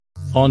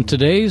On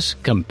today's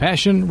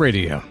Compassion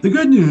Radio. The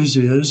good news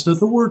is that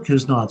the work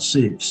has not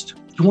ceased.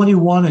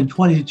 21 and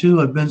 22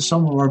 have been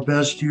some of our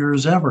best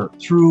years ever.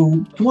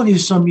 Through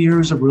 20-some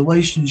years of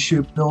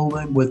relationship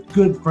building with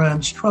good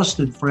friends,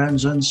 trusted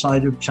friends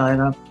inside of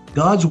China,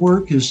 God's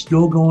work is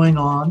still going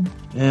on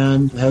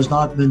and has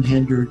not been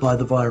hindered by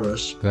the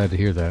virus. Glad to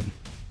hear that.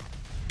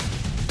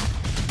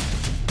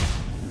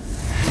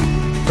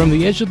 From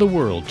the edge of the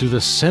world to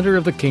the center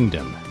of the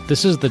kingdom,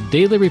 this is the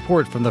daily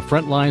report from the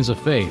front lines of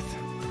faith.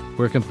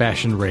 We're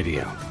Compassion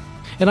Radio.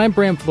 And I'm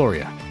Bram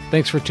Floria.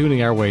 Thanks for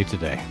tuning our way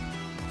today.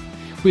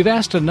 We've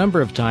asked a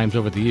number of times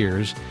over the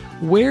years,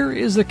 where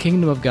is the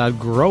kingdom of God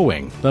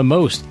growing the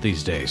most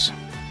these days?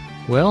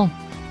 Well,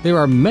 there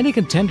are many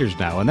contenders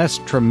now, and that's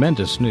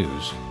tremendous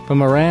news.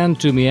 From Iran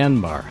to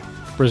Myanmar,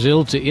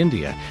 Brazil to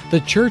India, the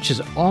church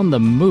is on the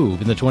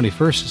move in the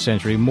 21st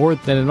century more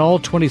than in all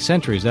 20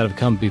 centuries that have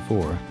come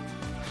before.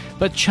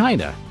 But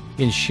China,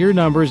 in sheer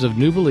numbers of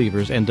new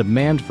believers and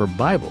demand for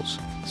Bibles,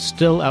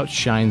 still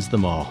outshines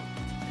them all.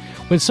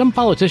 When some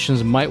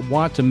politicians might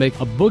want to make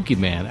a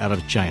boogeyman out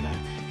of China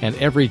and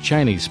every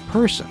Chinese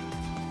person,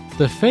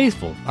 the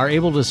faithful are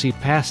able to see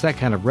past that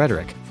kind of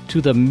rhetoric to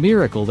the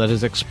miracle that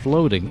is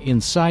exploding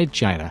inside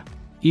China,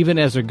 even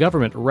as their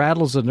government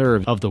rattles the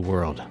nerve of the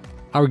world.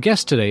 Our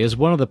guest today is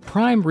one of the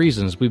prime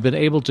reasons we've been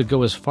able to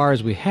go as far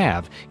as we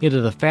have into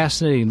the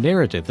fascinating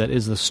narrative that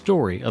is the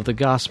story of the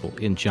gospel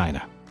in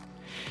China.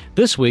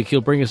 This week,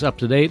 he'll bring us up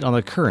to date on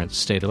the current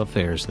state of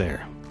affairs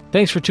there.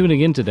 Thanks for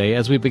tuning in today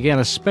as we began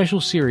a special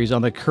series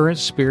on the current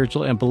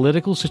spiritual and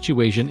political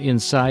situation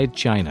inside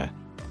China.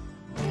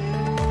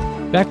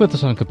 Back with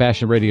us on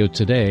Compassion Radio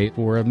today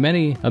for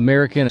many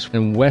Americans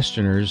and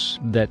Westerners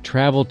that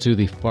travel to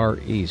the Far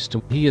East.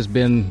 He has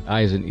been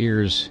eyes and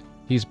ears.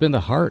 He's been the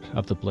heart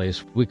of the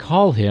place. We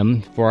call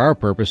him, for our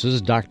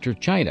purposes, Dr.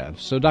 China.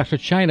 So, Dr.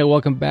 China,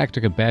 welcome back to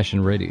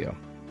Compassion Radio.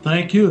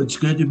 Thank you. It's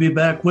good to be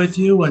back with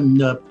you,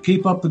 and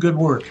keep up the good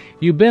work.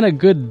 You've been a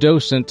good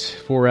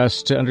docent for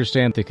us to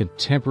understand the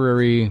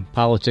contemporary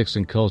politics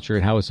and culture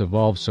and how it's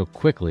evolved so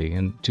quickly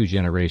in 2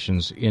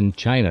 generations, in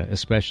China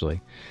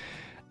especially.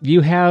 You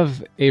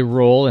have a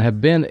role and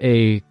have been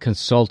a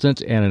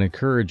consultant and an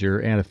encourager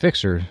and a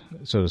fixer,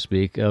 so to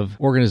speak, of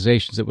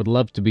organizations that would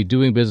love to be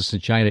doing business in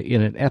China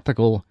in an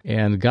ethical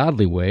and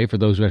godly way for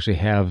those who actually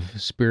have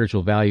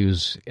spiritual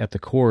values at the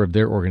core of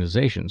their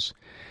organizations.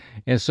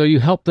 And so you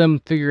help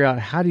them figure out,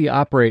 how do you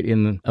operate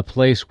in a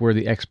place where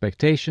the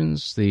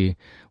expectations, the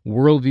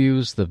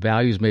worldviews, the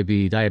values may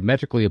be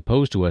diametrically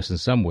opposed to us in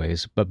some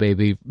ways, but may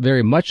be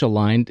very much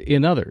aligned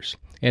in others.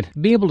 And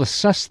being able to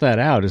suss that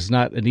out is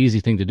not an easy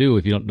thing to do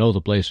if you don't know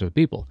the place or the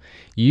people.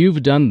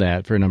 You've done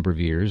that for a number of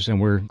years, and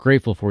we're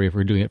grateful for you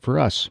for doing it for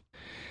us.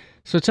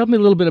 So tell me a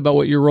little bit about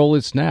what your role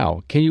is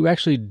now. Can you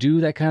actually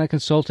do that kind of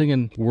consulting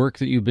and work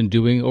that you've been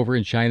doing over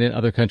in China and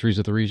other countries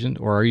of the region?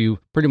 Or are you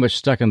pretty much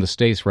stuck in the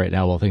States right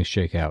now while things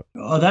shake out?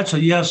 That's a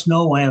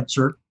yes-no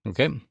answer.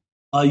 Okay.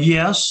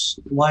 Yes,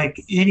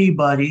 like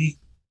anybody,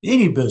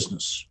 any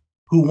business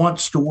who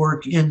wants to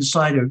work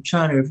inside of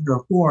China, if you're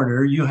a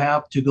foreigner, you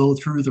have to go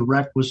through the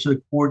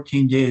requisite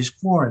 14 days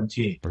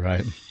quarantine.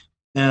 Right.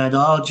 And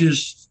I'll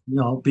just,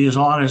 be as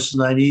honest as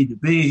I need to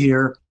be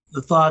here.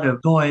 The thought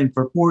of going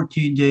for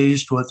 14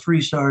 days to a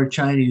 3-star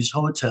Chinese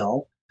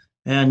hotel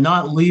and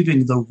not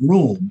leaving the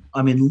room,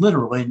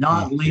 literally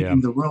not leaving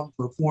the room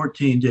for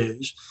 14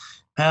 days,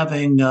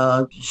 having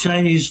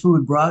Chinese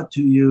food brought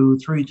to you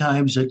 3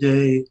 times a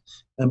day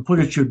and put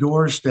at your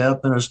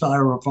doorstep in a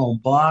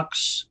styrofoam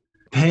box,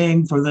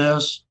 paying for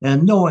this,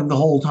 and knowing the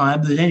whole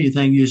time that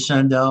anything you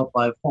send out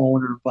by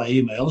phone or by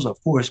email is,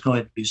 of course,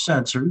 going to be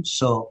censored.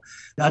 So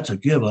that's a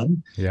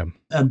given. Yeah.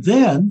 And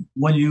then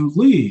when you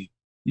leave,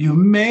 you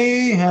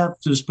may have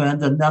to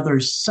spend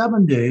another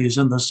 7 days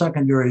in the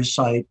secondary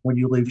site when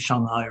you leave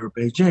Shanghai or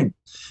Beijing.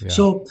 Yeah.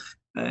 So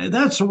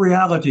that's a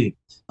reality.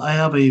 I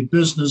have a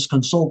business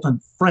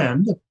consultant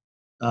friend.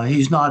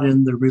 He's not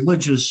in the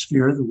religious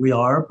sphere that we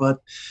are, but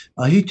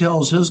he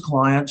tells his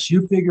clients,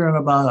 you figure in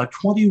about a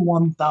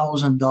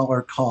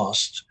 $21,000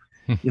 cost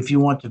if you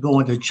want to go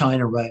into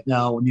China right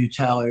now when you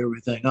tally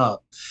everything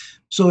up.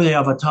 So you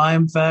have a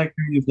time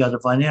factor, you've got a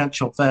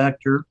financial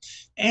factor,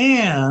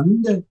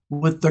 and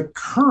with the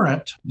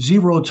current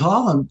zero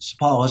tolerance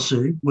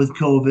policy with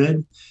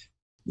COVID,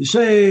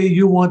 say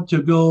you want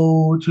to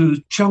go to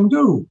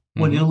Chengdu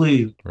when you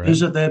leave,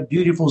 visit that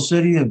beautiful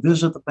city and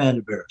visit the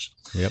panda bears.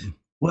 Yep.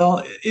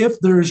 Well, if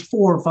there's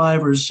 4 or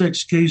 5 or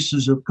 6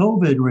 cases of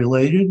COVID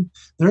related,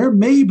 there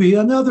may be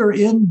another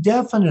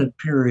indefinite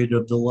period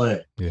of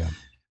delay. Yeah.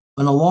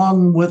 And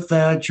along with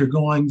that, you're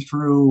going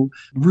through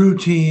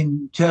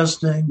routine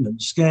testing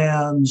and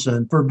scans,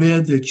 and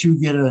forbid that you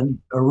get an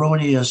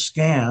erroneous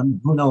scan.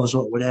 Who knows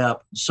what would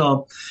happen?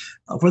 So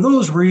for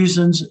those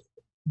reasons,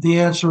 the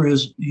answer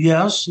is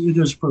yes, it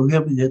has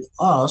prohibited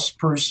us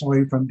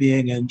personally from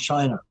being in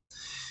China.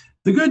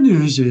 The good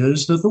news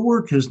is that the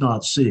work has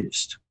not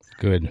ceased.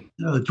 Good.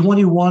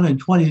 21 and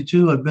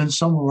 22 have been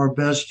some of our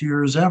best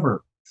years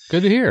ever.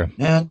 Good to hear.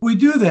 And we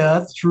do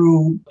that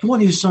through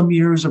 20-some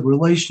years of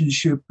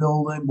relationship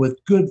building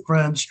with good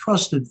friends,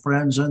 trusted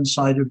friends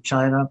inside of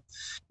China.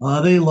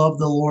 They love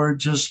the Lord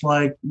just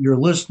like your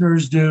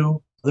listeners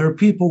do. They're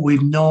people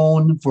we've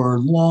known for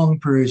long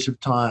periods of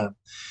time.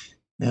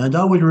 And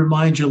I would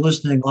remind your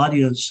listening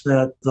audience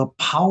that the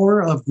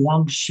power of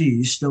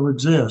Guangxi still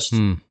exists.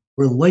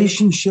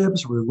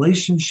 Relationships,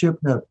 relationship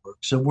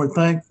networks. And we're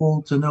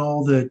thankful to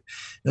know that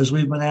as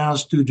we've been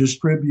asked to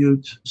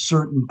distribute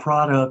certain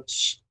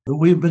products, that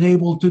we've been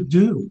able to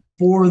do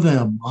for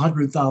them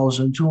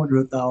 100,000,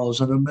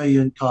 200,000, a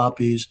million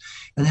copies,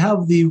 and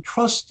have the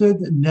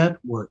trusted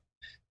network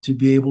to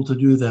be able to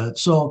do that.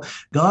 So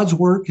God's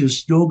work is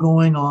still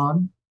going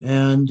on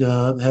and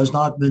has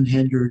not been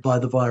hindered by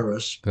the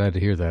virus. Glad to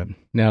hear that.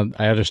 Now,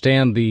 I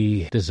understand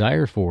the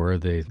desire for,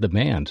 the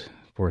demand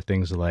for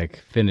things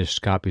like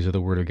finished copies of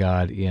the Word of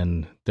God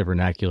in the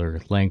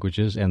vernacular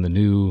languages and the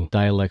new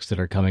dialects that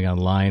are coming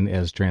online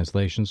as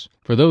translations.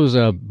 For those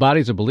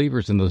bodies of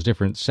believers in those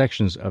different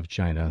sections of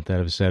China that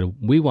have said,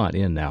 we want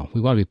in now. We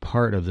want to be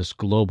part of this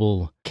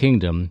global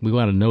kingdom. We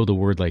want to know the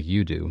Word like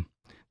you do.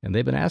 And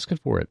they've been asking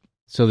for it.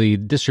 So the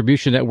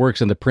distribution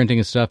networks and the printing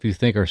and stuff you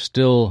think are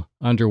still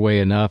underway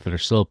enough and are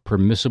still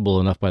permissible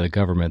enough by the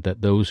government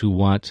that those who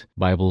want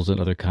Bibles and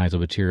other kinds of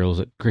materials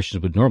that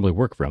Christians would normally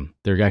work from,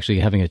 they're actually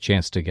having a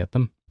chance to get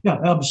them? Yeah,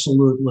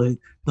 absolutely.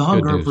 The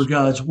hunger for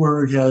God's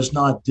Word has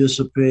not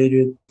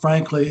dissipated.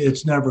 Frankly,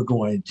 it's never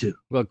going to.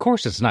 Well, of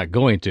course it's not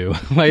going to.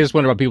 I just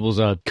wonder about people's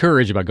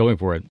courage about going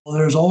for it. Well,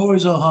 there's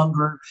always a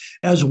hunger.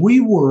 As we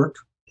work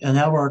and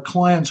have our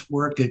clients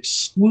work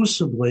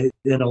exclusively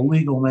in a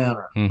legal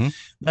manner.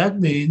 That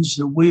means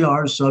that we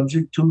are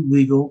subject to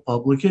legal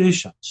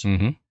publications.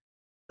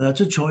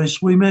 That's a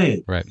choice we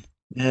made. Right.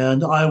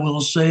 And I will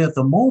say at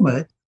the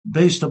moment,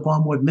 based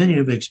upon what many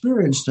have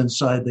experienced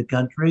inside the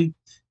country,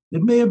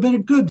 it may have been a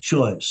good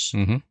choice.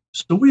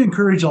 So we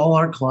encourage all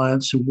our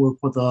clients who work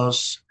with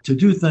us to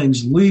do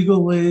things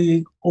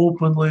legally,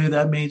 openly.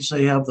 That means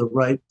they have the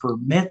right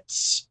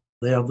permits,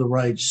 they have the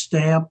right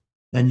stamp.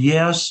 And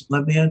yes,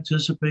 let me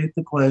anticipate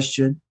the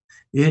question.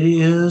 It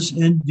is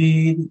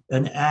indeed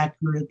an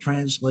accurate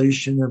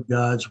translation of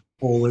God's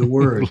holy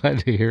word. Glad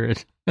to hear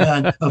it.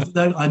 And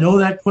I know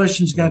that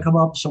question's going to come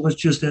up, so let's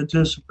just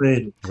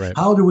anticipate it. Right.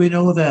 How do we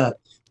know that?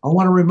 I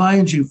want to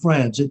remind you,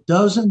 friends, it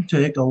doesn't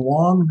take a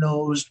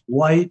long-nosed,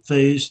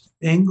 white-faced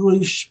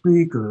English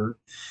speaker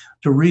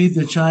to read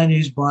the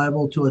Chinese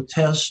Bible to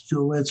attest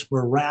to its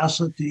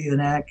veracity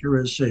and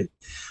accuracy.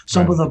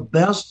 Some of the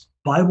best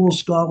Bible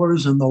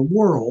scholars in the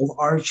world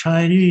are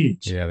Chinese.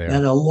 Yeah, they are.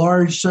 And a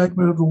large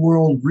segment of the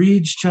world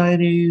reads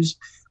Chinese.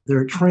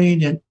 They're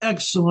trained in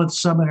excellent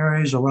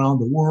seminaries around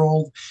the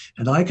world.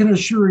 And I can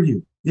assure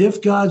you,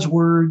 if God's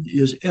word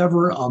is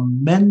ever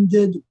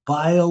amended,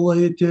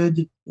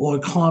 violated, or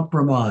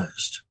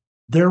compromised,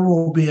 there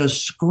will be a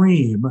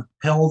scream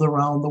held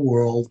around the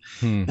world,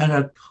 and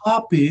a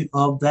copy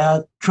of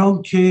that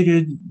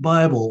truncated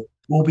Bible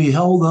will be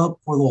held up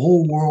for the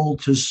whole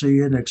world to see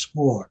and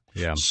explore.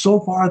 Yeah. So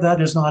far,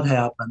 that has not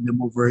happened, and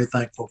we're very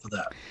thankful for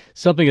that.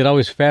 Something that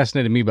always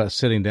fascinated me about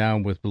sitting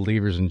down with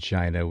believers in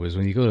China was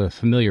when you go to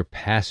familiar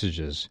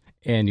passages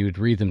and you would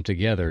read them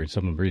together, and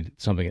someone would read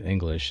something in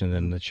English, and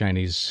then the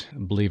Chinese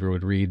believer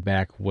would read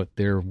back what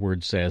their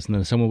word says, and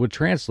then someone would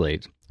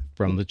translate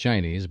from the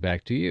Chinese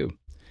back to you.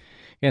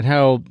 And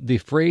how the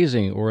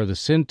phrasing or the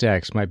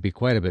syntax might be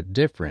quite a bit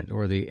different,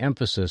 or the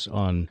emphasis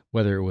on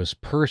whether it was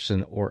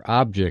person or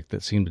object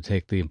that seemed to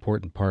take the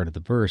important part of the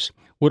verse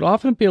would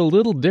often be a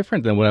little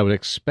different than what I would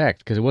expect,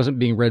 because it wasn't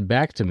being read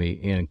back to me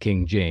in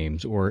King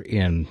James or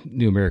in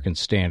New American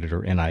Standard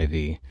or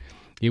NIV.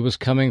 It was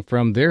coming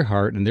from their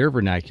heart and their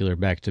vernacular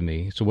back to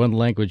me, so one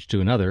language to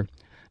another,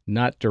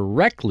 not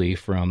directly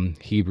from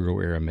Hebrew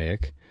or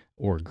Aramaic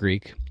or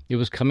Greek. It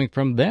was coming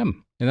from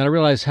them. And then I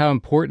realized how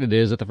important it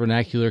is that the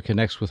vernacular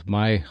connects with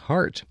my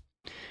heart.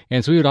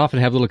 And so we would often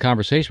have a little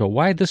conversation about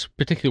why this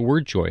particular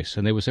word choice.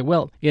 And they would say,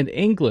 well, in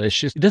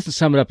English, it doesn't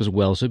sum it up as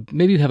well, so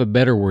maybe you have a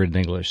better word in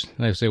English.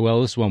 And I would say,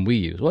 well, this is one we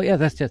use. Well, yeah,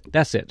 that's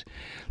it.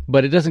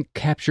 But it doesn't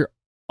capture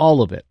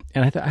all of it.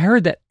 And I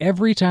heard that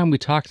every time we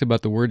talked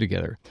about the word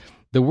together.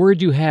 The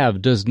word you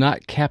have does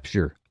not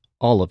capture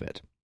all of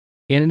it.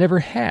 And it never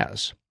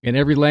has. And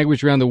every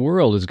language around the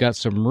world has got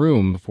some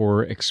room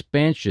for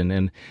expansion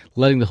and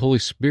letting the Holy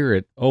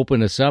Spirit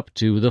open us up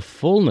to the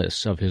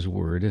fullness of His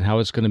Word and how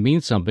it's going to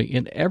mean something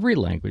in every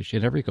language,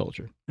 in every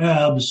culture.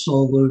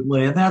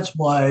 Absolutely. And that's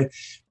why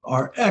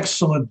our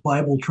excellent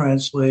Bible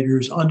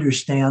translators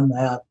understand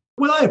that.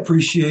 What I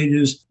appreciate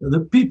is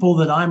the people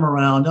that I'm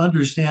around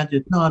understand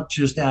it not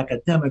just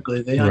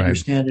academically, they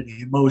understand it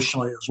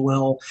emotionally as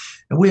well.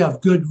 And we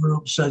have good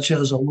groups such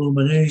as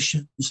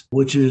Illuminations,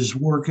 which is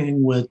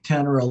working with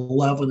 10 or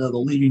 11 of the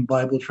leading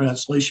Bible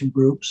translation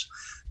groups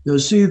to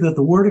see that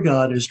the Word of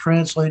God is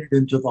translated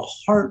into the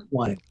heart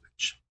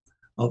language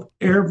of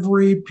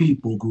every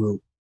people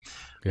group.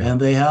 Yeah. And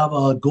they have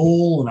a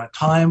goal and a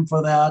time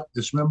for that.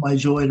 It's been my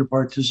joy to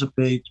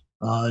participate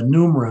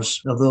numerous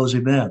of those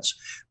events.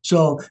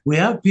 So we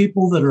have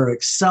people that are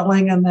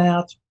excelling in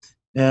that.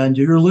 And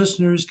your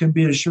listeners can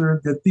be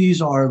assured that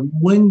these are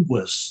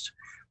linguists.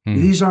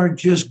 These aren't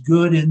just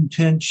good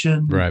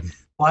intentioned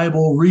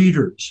Bible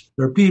readers.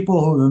 They're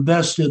people who have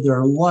invested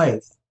their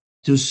life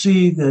to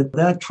see that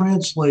that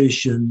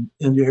translation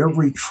into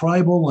every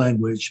tribal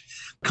language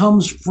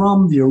comes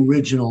from the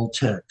original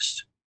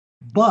text,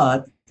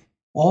 but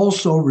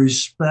also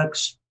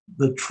respects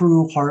the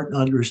true heart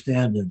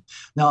understanding.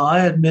 Now,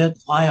 I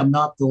admit I am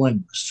not the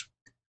linguist.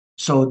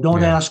 So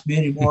don't ask me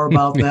any more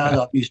about that.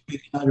 I'll be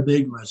speaking out of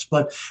ignorance.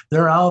 But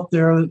they're out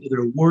there,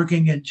 they're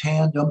working in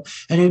tandem.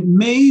 And it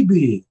may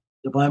be,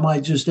 if I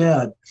might just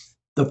add,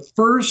 the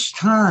first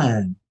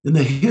time in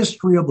the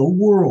history of the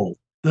world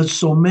that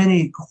so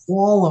many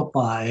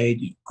qualified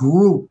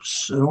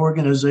groups and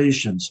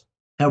organizations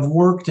have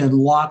worked in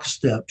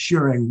lockstep,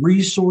 sharing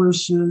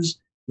resources,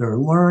 they're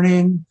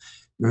learning,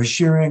 they're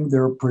sharing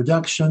their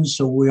production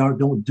so we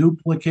don't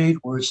duplicate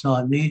where it's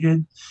not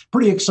needed.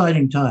 Pretty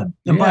exciting time.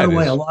 And by the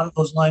way, a lot of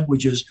those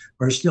languages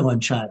are still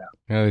in China.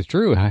 It's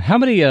true. How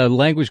many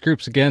language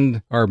groups,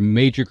 again, are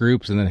major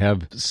groups and then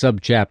have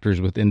sub-chapters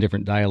within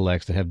different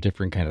dialects that have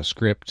different kind of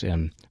script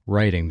and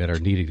writing that are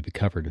needed to be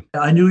covered?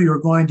 I knew you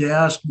were going to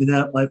ask me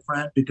that, my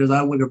friend, because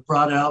I would have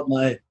brought out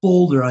my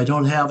folder. I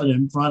don't have it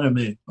in front of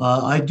me.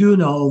 I do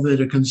know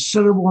that a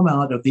considerable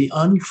amount of the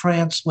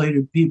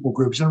untranslated people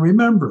groups, and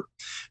remember,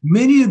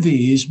 many of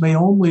these may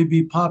only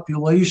be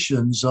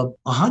populations of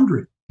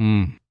 100,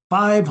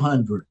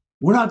 500.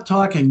 We're not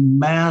talking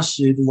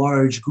massive,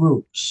 large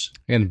groups.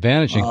 And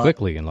vanishing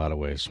quickly in a lot of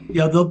ways.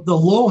 Yeah, the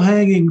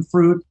low-hanging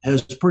fruit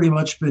has pretty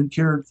much been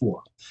cared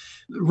for.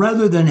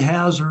 Rather than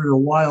hazard a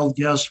wild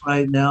guess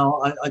right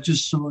now, I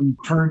just soon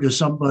turn to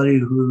somebody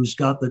who's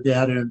got the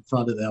data in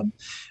front of them.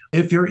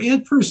 If you're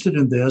interested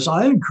in this,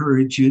 I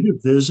encourage you to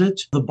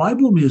visit the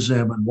Bible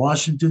Museum in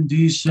Washington,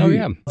 D.C. Oh,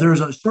 yeah.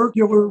 There's a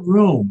circular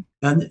room,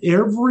 and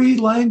every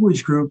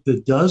language group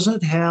that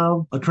doesn't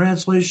have a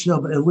translation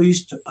of at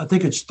least, I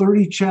think it's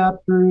 30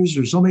 chapters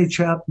or so many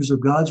chapters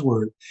of God's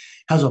Word,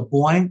 has a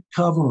blank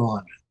cover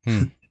on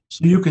it.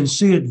 So you can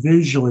see it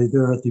visually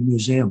there at the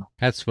museum.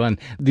 That's fun.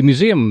 The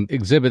museum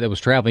exhibit that was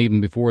traveling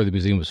even before the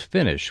museum was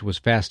finished was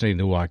fascinating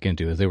to walk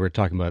into as they were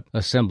talking about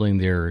assembling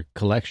their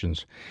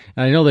collections.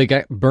 And I know they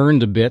got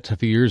burned a bit a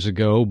few years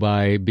ago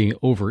by being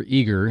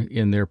overeager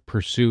in their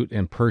pursuit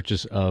and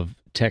purchase of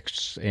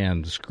texts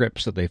and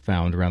scripts that they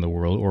found around the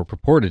world, or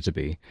purported to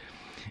be.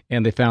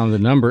 And they found the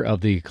number of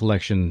the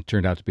collection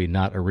turned out to be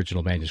not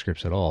original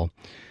manuscripts at all.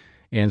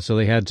 And so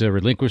they had to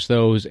relinquish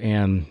those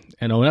and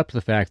own up to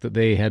the fact that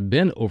they had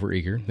been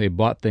overeager. They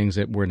bought things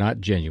that were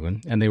not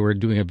genuine, and they were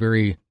doing a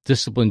very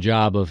disciplined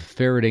job of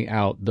ferreting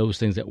out those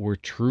things that were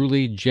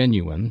truly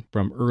genuine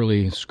from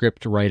early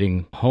script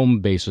writing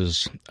home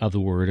bases of the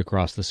Word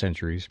across the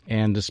centuries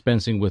and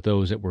dispensing with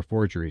those that were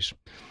forgeries,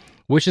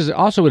 which is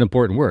also an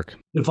important work.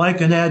 If I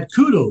can add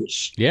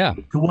kudos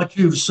to what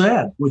you've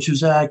said, which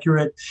is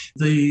accurate,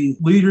 the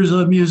leaders of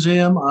the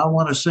museum, I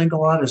want to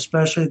single out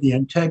especially the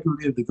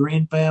integrity of the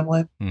Green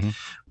family.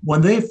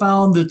 When they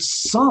found that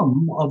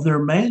some of their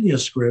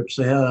manuscripts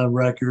they had on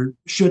record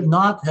should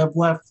not have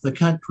left the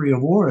country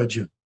of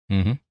origin,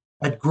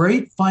 at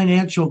great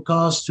financial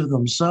cost to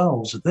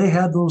themselves, they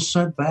had those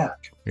sent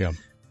back. And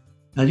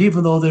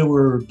even though they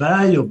were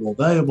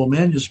valuable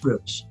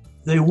manuscripts,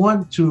 they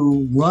want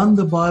to run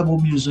the Bible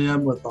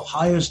Museum with the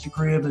highest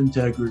degree of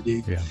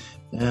integrity.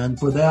 And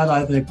for that,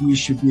 I think we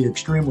should be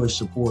extremely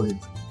supportive.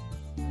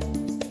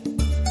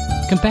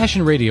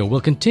 Compassion Radio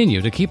will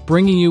continue to keep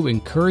bringing you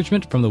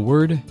encouragement from the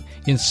Word,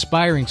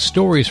 inspiring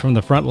stories from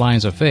the front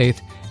lines of faith,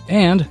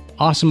 and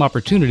awesome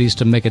opportunities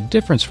to make a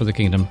difference for the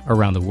kingdom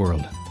around the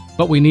world.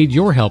 But we need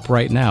your help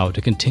right now to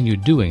continue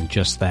doing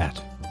just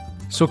that.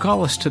 So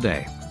call us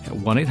today at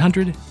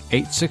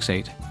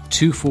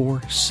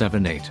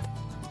 1-800-868-2478.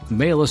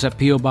 Mail us at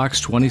P.O.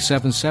 Box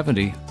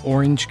 2770,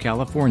 Orange,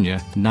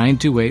 California,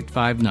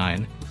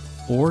 92859,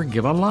 or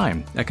give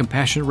online at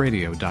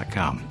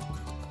CompassionRadio.com.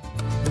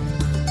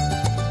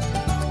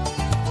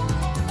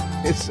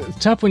 It's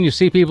tough when you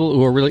see people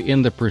who are really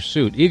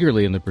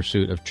eagerly in the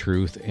pursuit of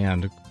truth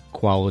and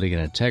quality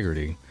and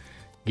integrity,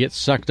 get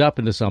sucked up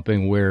into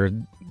something where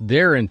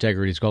their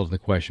integrity is called into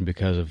question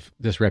because of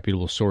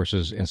disreputable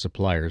sources and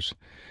suppliers,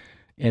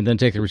 and then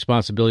take the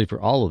responsibility for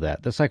all of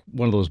that. That's like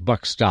one of those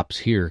buck stops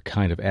here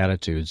kind of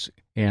attitudes,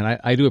 and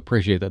I do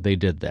appreciate that they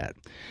did that.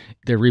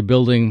 They're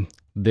rebuilding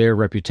their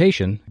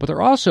reputation, but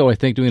they're also, I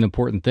think, doing an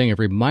important thing of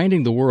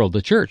reminding the world,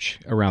 the church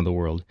around the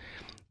world,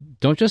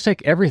 don't just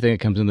take everything that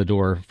comes in the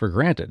door for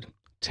granted.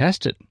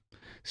 Test it.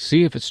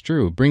 See if it's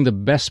true. Bring the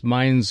best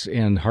minds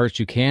and hearts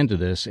you can to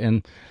this,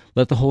 and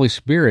let the Holy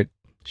Spirit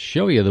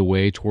show you the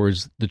way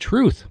towards the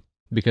truth,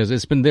 because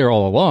it's been there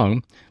all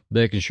along.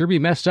 But it can sure be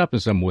messed up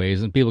in some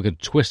ways, and people can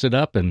twist it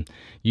up and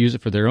use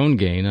it for their own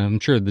gain. I'm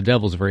sure the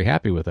devil's very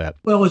happy with that.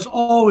 Well, it's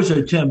always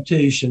a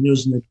temptation,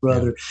 isn't it,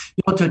 brother?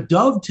 To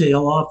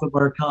dovetail off of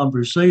our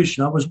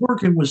conversation, I was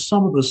working with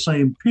some of the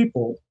same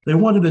people. They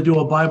wanted to do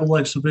a Bible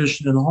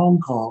exhibition in Hong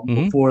Kong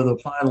before the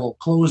final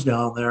close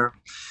down there.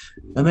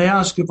 And they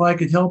asked if I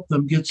could help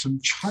them get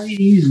some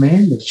Chinese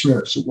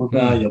manuscripts that were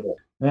valuable.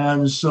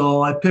 And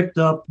so I picked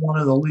up one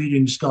of the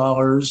leading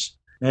scholars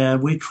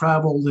and we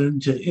traveled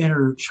into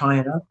inner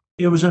China.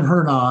 It was in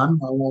Henan.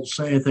 I won't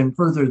say anything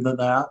further than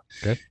that.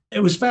 Okay.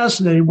 It was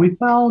fascinating. We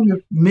found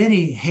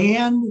many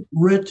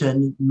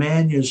handwritten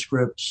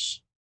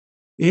manuscripts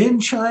in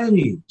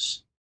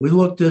Chinese. We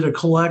looked at a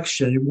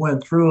collection and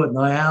went through it, and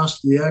I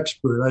asked the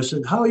expert, I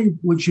said, how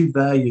would you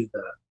value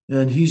that?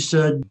 And he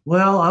said,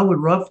 well, I would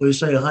roughly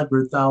say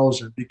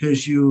 100,000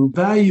 because you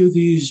value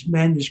these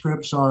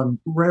manuscripts on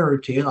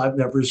rarity, and I've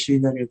never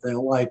seen anything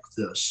like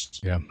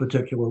this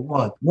particular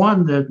one.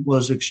 One that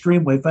was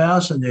extremely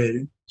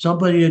fascinating.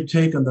 Somebody had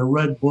taken the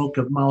Red Book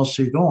of Mao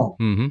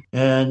Zedong,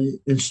 and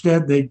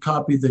instead they'd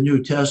copied the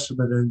New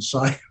Testament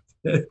inside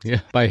of it. Yeah,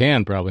 by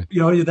hand, probably.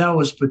 That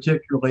was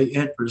particularly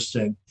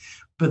interesting.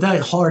 But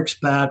that harks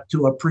back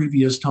to a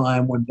previous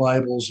time when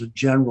Bibles in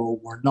general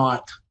were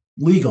not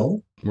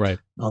legal. Right.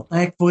 Now,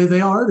 thankfully,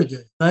 they are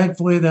today.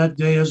 Thankfully, that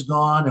day is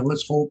gone, and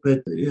let's hope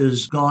it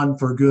is gone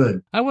for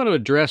good. I want to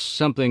address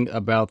something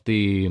about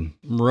the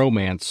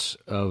romance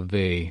of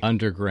the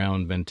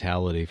underground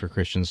mentality for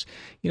Christians.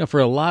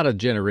 For a lot of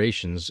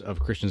generations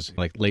of Christians,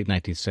 like late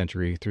 19th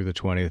century through the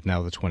 20th,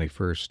 now the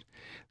 21st,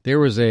 there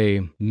was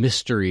a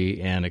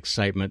mystery and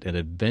excitement and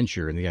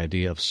adventure in the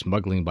idea of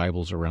smuggling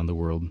Bibles around the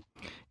world.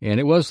 And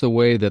it was the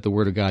way that the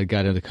Word of God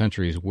got into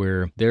countries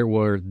where there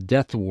were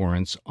death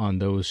warrants on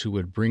those who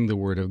would bring the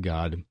Word of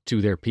God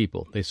to their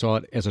people. They saw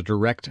it as a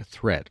direct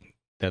threat,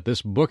 that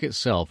this book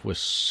itself was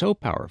so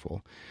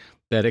powerful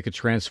that it could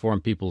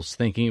transform people's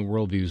thinking and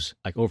worldviews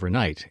like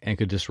overnight and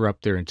could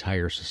disrupt their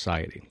entire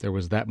society. There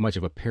was that much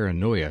of a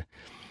paranoia.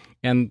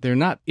 And they're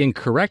not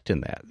incorrect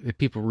in that.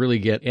 People really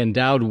get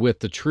endowed with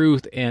the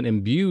truth and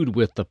imbued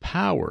with the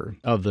power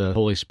of the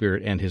Holy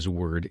Spirit and His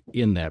Word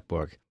in that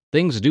book.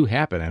 Things do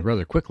happen, and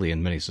rather quickly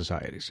in many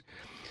societies.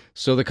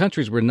 So the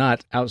countries were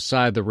not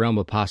outside the realm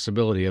of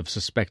possibility of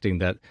suspecting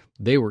that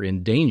they were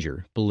in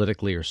danger,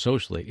 politically or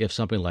socially, if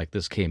something like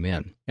this came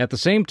in. At the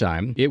same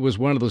time, it was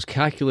one of those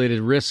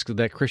calculated risks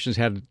that Christians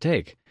had to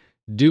take.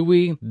 Do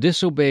we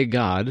disobey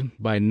God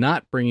by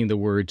not bringing the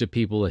Word to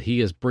people that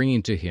He is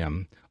bringing to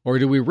Him, or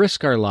do we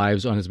risk our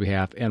lives on His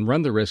behalf and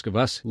run the risk of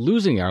us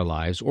losing our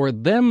lives or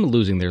them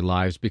losing their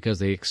lives because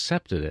they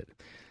accepted it?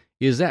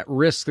 Is that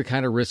risk the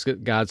kind of risk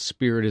that God's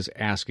Spirit is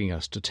asking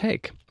us to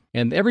take?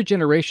 And every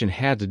generation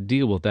had to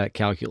deal with that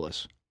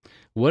calculus.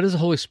 What does the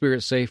Holy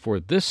Spirit say for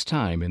this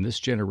time, in this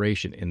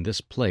generation, in this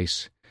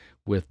place,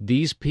 with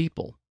these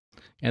people?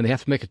 And they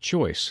have to make a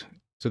choice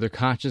so their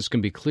conscience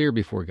can be clear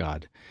before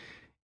God.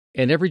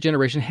 And every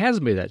generation has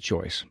made that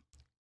choice.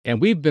 And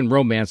we've been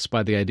romanced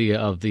by the idea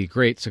of the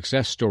great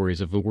success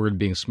stories of the Word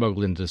being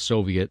smuggled into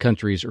Soviet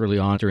countries early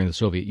on during the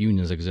Soviet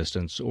Union's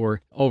existence,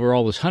 or over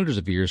all those hundreds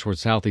of years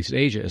towards Southeast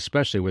Asia,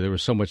 especially where there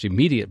was so much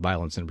immediate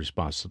violence in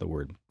response to the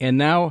Word. And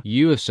now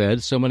you have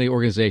said so many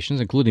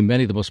organizations, including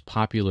many of the most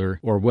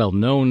popular or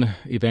well-known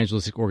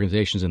evangelistic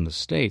organizations in the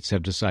States,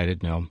 have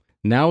decided, no,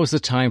 now is the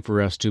time for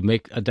us to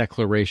make a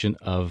declaration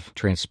of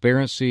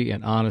transparency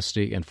and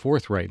honesty and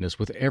forthrightness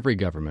with every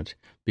government,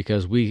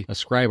 because we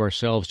ascribe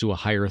ourselves to a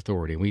higher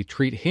authority. We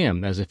treat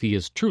Him as if He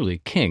is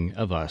truly king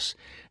of us,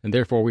 and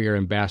therefore we are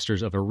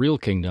ambassadors of a real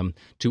kingdom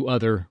to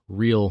other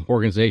real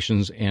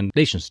organizations and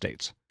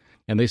nation-states.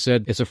 And they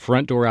said it's a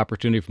front door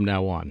opportunity from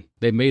now on.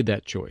 They made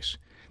that choice.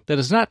 That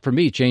is not, for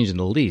me, change in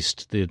the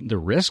least. The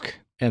risk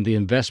and the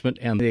investment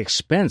and the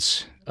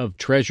expense of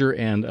treasure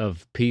and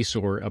of peace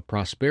or of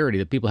prosperity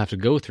that people have to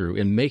go through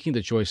in making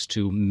the choice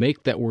to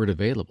make that Word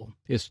available.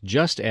 It's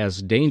just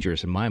as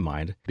dangerous in my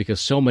mind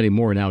because so many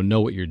more now know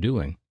what you're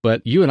doing.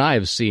 But you and I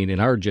have seen in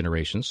our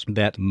generations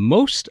that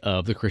most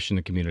of the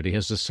Christian community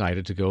has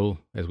decided to go,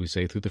 as we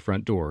say, through the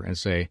front door and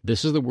say,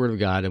 this is the Word of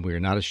God and we are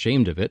not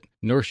ashamed of it,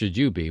 nor should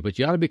you be. But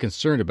you ought to be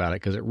concerned about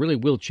it because it really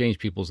will change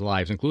people's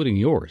lives, including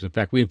yours. In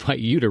fact, we invite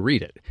you to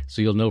read it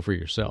so you'll know for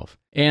yourself.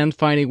 And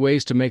finding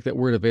ways to make that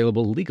Word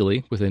available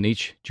legally within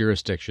each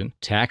jurisdiction,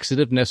 tax it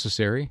if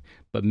necessary,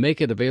 but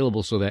make it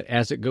available so that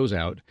as it goes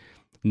out,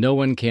 no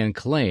one can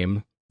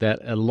claim that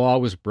a law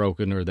was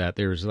broken or that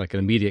there's like an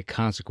immediate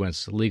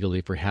consequence legally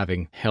for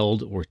having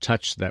held or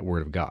touched that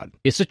Word of God.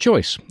 It's a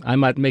choice. I'm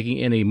not making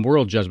any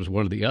moral judgments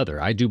one or the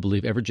other. I do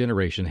believe every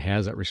generation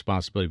has that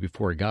responsibility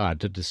before God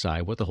to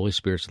decide what the Holy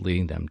Spirit's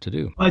leading them to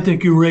do. I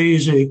think you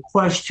raise a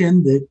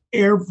question that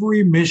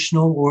every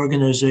missional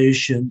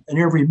organization and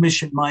every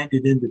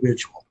mission-minded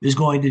individual is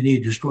going to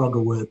need to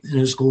struggle with in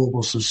this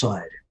global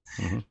society.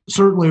 Mm-hmm.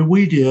 Certainly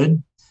we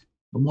did.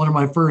 One of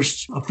my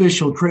first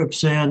official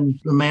trips in,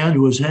 the man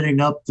who was heading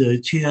up the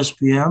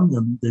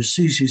TSPM, the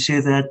CCC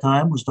at that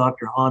time, was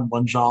Dr. Han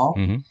Wenzhou.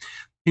 Mm-hmm.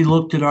 He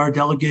looked at our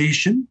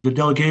delegation, the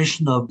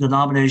delegation of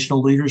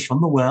denominational leaders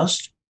from the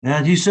West,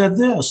 and he said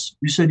this.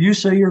 He said, you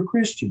say you're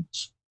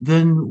Christians.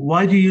 Then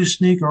why do you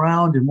sneak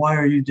around and why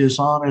are you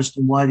dishonest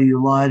and why do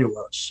you lie to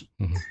us?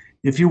 Mm-hmm.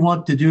 If you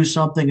want to do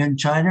something in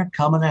China,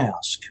 come and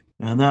ask.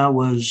 And that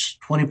was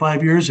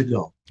 25 years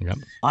ago. Yep.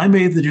 I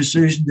made the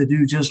decision to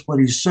do just what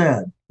he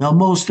said. Now,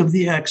 most of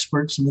the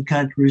experts in the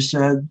country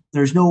said,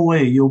 there's no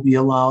way you'll be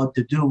allowed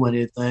to do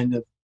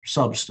anything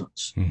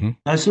substance. Mm-hmm.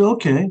 I said,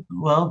 okay,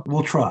 well,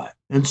 we'll try.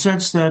 And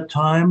since that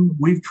time,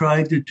 we've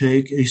tried to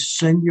take a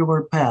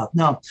singular path.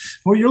 Now,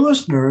 for your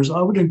listeners,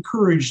 I would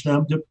encourage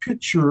them to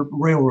picture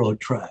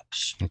railroad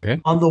tracks. Okay.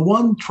 On the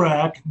one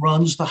track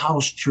runs the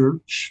house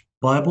church,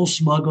 Bible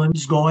smuggling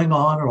is going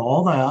on and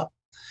all that.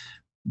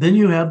 Then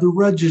you have the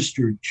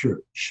registered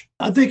church.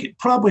 I think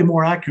probably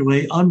more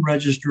accurately,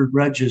 unregistered,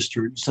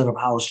 registered instead of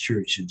house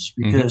churches,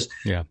 because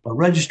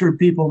registered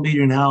people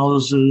meet in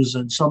houses,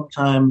 and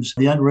sometimes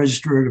the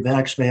unregistered have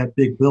actually had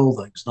big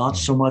buildings, not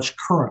so much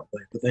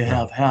currently, but they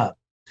have had.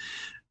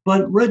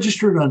 But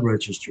registered,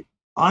 unregistered.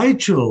 I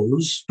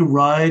chose to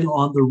ride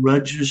on the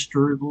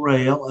registered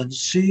rail and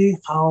see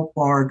how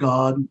far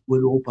God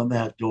would open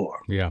that door.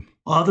 Yeah.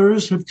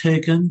 Others have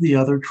taken the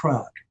other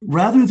track.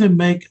 Rather than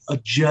make a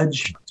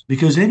judgment,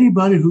 because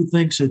anybody who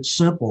thinks it's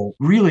simple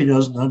really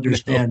doesn't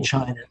understand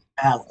China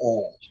at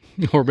all.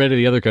 Or many of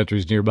the other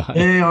countries nearby.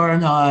 They are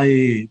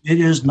naive. It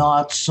is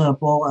not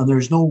simple, and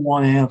there's no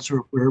one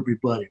answer for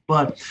everybody.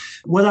 But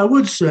what I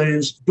would say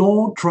is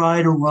don't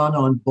try to run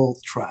on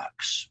both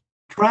tracks.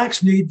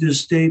 Tracks need to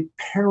stay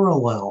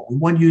parallel.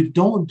 When you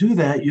don't do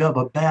that, you have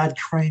a bad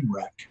train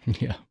wreck.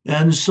 Yeah.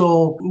 And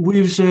so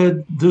we've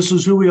said, this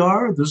is who we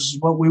are. This is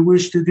what we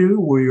wish to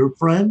do. We're your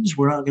friends.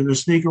 We're not going to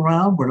sneak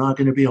around. We're not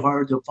going to be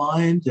hard to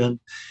find,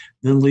 and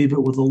then leave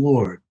it with the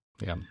Lord.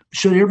 Yeah.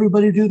 Should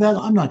everybody do that?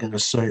 I'm not going to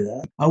say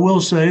that. I will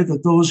say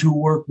that those who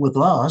work with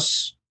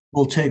us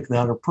will take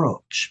that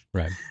approach.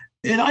 Right.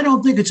 And I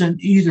don't think it's an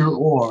either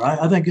or.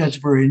 I think that's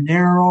very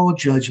narrow,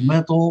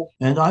 judgmental.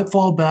 And I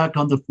fall back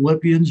on the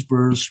Philippians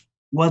verse,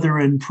 whether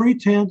in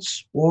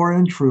pretense or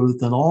in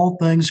truth, in all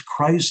things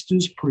Christ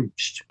is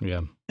preached.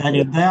 Yeah. And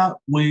in that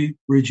we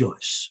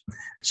rejoice.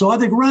 So I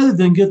think rather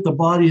than get the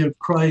body of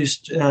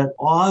Christ at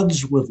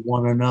odds with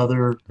one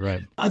another,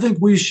 right, I think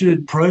we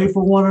should pray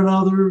for one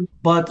another.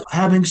 But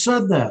having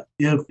said that,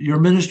 if you're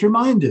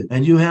ministry-minded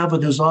and you have a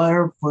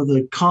desire for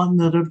the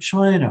continent of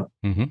China,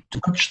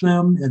 touch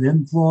them and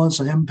influence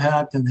and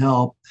impact and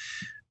help,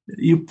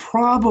 you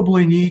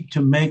probably need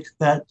to make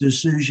that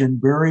decision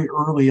very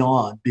early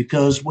on,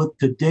 because with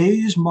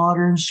today's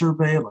modern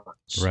surveillance,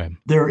 right,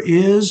 there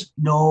is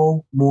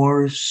no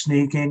more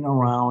sneaking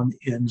around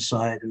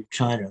inside of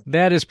China.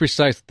 That is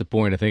precisely the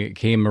point. I think it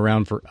came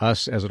around for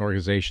us as an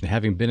organization,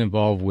 having been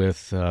involved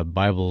with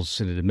Bibles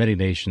into many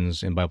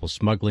nations and Bible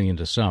smuggling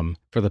into some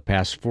for the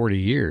past 40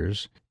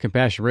 years.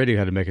 Compassion Radio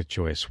had to make a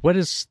choice. What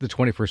does the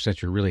 21st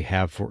century really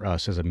have for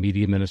us as a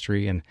media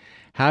ministry, and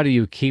how do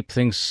you keep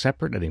things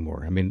separate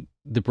anymore? I mean,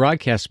 the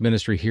broadcast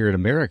ministry here in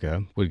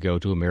America would go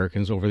to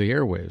Americans over the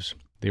airwaves.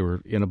 They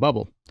were in a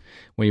bubble.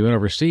 When you went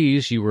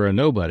overseas, you were a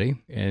nobody,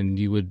 and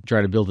you would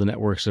try to build the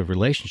networks of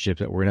relationships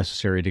that were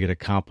necessary to get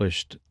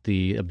accomplished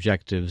the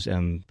objectives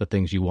and the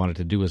things you wanted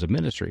to do as a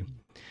ministry.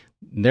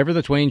 Never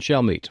the twain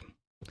shall meet.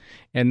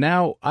 And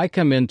now I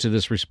come into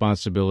this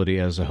responsibility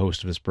as a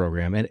host of this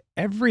program, and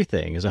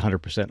everything is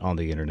 100% on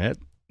the internet.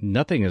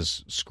 Nothing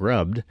is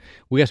scrubbed.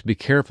 We have to be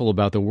careful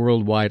about the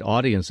worldwide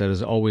audience that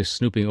is always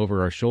snooping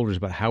over our shoulders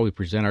about how we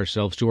present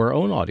ourselves to our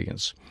own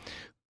audience.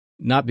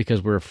 Not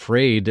because we're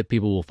afraid that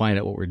people will find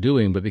out what we're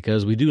doing, but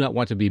because we do not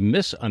want to be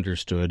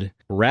misunderstood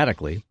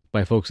radically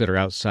by folks that are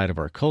outside of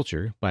our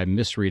culture by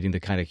misreading the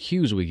kind of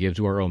cues we give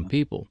to our own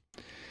people.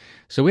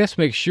 So we have to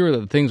make sure that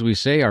the things we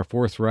say are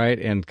forthright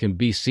and can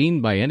be seen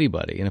by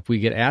anybody. And if we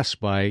get asked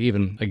by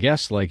even a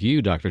guest like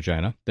you, Dr.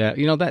 China, that,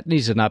 that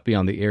needs to not be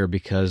on the air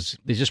because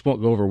it just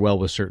won't go over well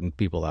with certain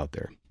people out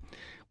there.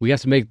 We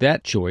have to make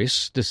that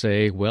choice to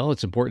say, well,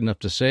 it's important enough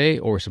to say,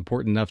 or it's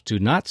important enough to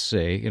not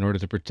say in order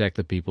to protect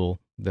the people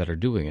that are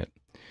doing it.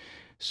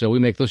 So we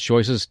make those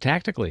choices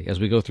tactically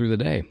as we go through the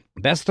day.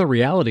 That's the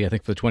reality, I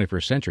think, for the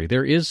 21st century.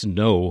 There is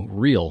no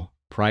real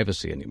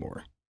privacy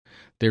anymore.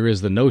 There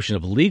is the notion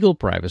of legal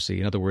privacy,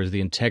 in other words,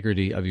 the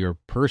integrity of your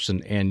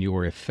person and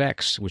your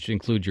effects, which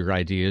include your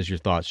ideas, your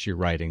thoughts, your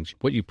writings,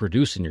 what you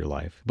produce in your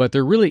life. But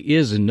there really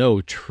is no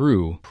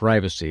true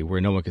privacy where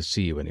no one can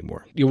see you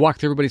anymore. You walk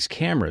through everybody's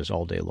cameras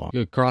all day long.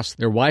 You cross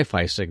their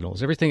Wi-Fi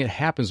signals. Everything that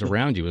happens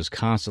around you is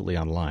constantly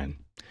online.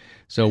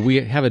 So we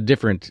have a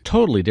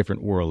totally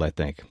different world, I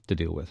think, to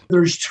deal with.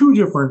 There's two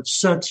different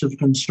sets of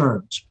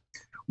concerns.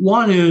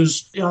 One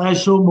is, I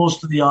assume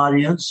most of the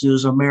audience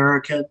is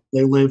American.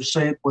 They live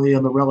safely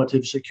in the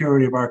relative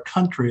security of our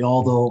country,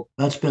 although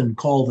that's been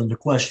called into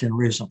question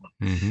recently.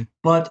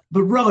 But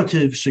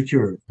relative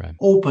security, right,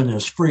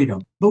 openness,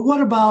 freedom. But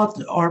what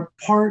about our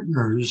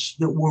partners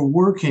that we're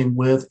working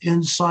with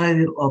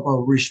inside of a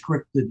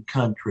restricted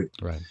country?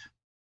 Right.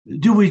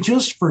 Do we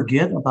just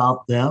forget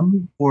about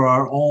them for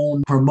our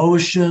own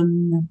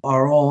promotion,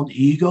 our own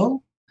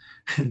ego?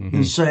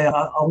 And say,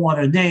 I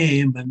want a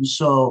name, and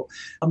so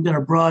I'm going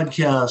to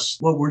broadcast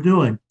what we're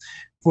doing.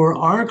 For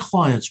our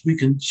clients, we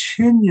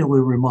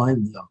continually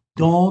remind them,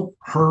 don't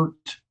hurt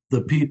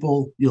the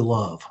people you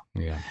love.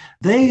 Yeah.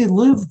 They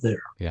live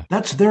there. Yeah.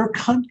 That's their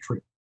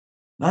country.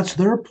 That's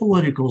their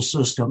political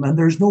system, and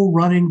there's no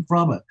running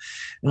from it.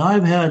 And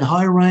I've had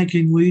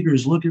high-ranking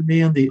leaders look at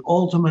me in the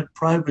ultimate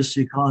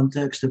privacy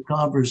context of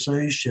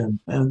conversation.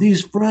 And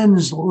these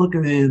friends look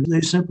at me and they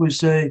simply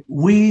say,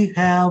 we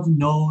have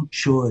no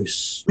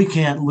choice. We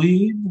can't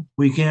leave.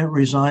 We can't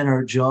resign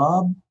our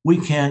job. We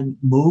can't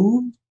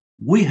move.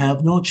 We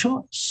have no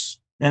choice.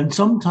 And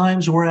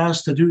sometimes we're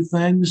asked to do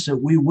things that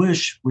we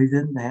wish we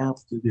didn't have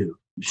to do.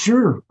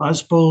 Sure, I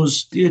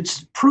suppose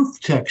it's proof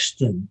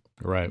texting.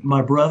 Right.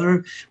 My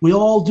brother, we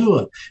all do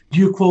it. Do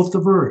you quote the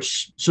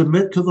verse?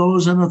 Submit to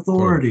those in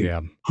authority.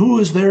 Yeah. Who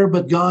is there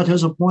but God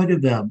has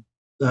appointed them?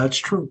 That's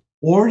true.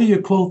 Or do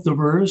you quote the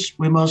verse?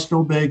 We must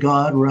obey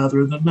God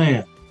rather than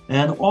man.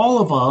 And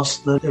all of us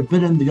that have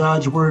been in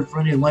God's word for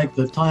any length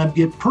of time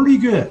get pretty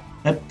good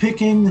at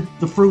picking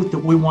the fruit that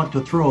we want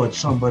to throw at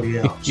somebody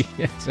else.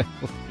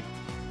 Exactly.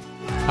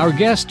 Our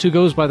guest, who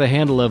goes by the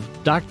handle of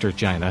Dr.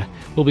 China,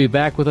 will be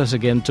back with us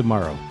again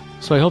tomorrow.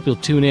 So I hope you'll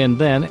tune in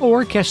then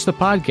or catch the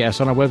podcast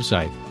on our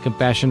website,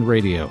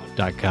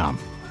 CompassionRadio.com.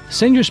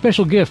 Send your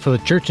special gift for the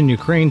church in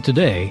Ukraine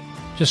today.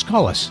 Just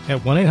call us at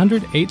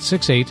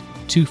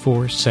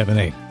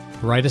 1-800-868-2478.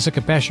 Write us at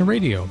Compassion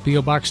Radio,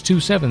 P.O. Box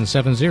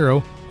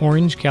 2770,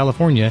 Orange,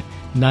 California,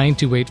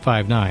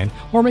 92859,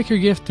 or make your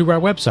gift through our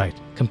website,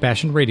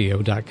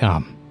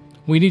 CompassionRadio.com.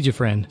 We need you,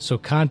 friend, so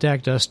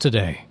contact us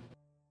today.